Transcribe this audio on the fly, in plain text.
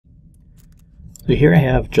So here I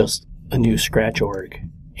have just a new Scratch org,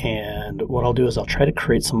 and what I'll do is I'll try to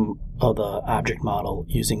create some of the object model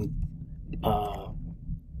using,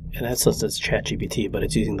 and that says it's ChatGPT, but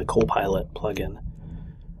it's using the Copilot plugin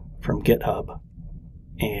from GitHub.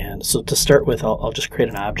 And so to start with, I'll just create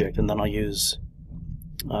an object, and then I'll use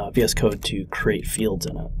VS Code to create fields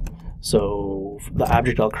in it. So the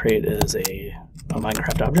object I'll create is a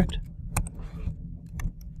Minecraft object,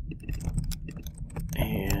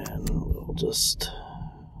 and we'll just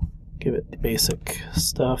give it the basic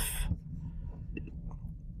stuff.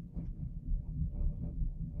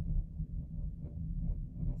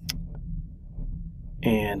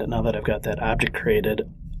 And now that I've got that object created,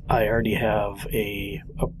 I already have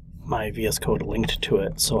my VS Code linked to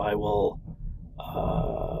it, so I will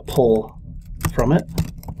pull from it,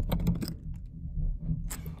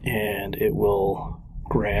 and it will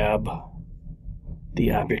grab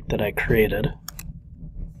the object that I created.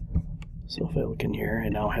 So if I look in here, I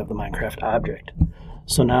now have the Minecraft object.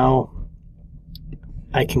 So now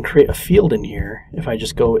I can create a field in here if I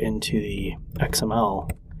just go into the XML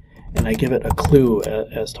and I give it a clue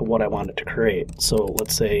as to what I want it to create. So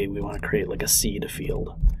let's say we want to create like a seed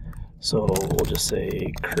field. So we'll just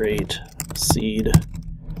say create seed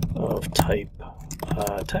of type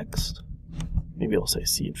text. Maybe I'll say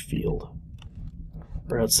seed field.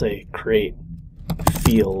 Or let's say create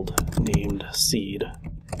field named seed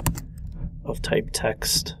of type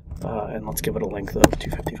text, and let's give it a length of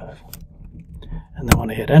 255. And then when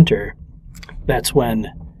I hit enter, that's when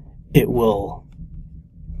it will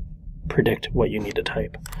predict what you need to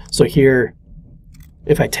type. So here,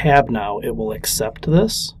 if I tab now, it will accept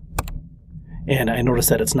this, and I notice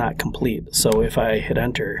that it's not complete. So if I hit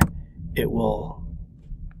enter, it will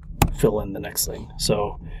fill in the next thing.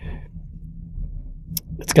 So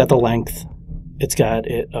it's got the length, it's got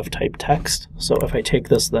it of type text. So if I take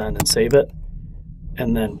this then and save it,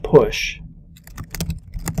 and then push,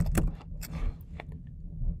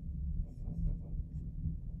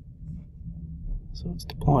 so it's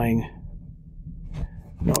deploying,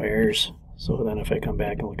 no errors. So then if I come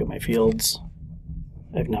back and look at my fields,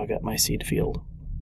 I've now got my seed field.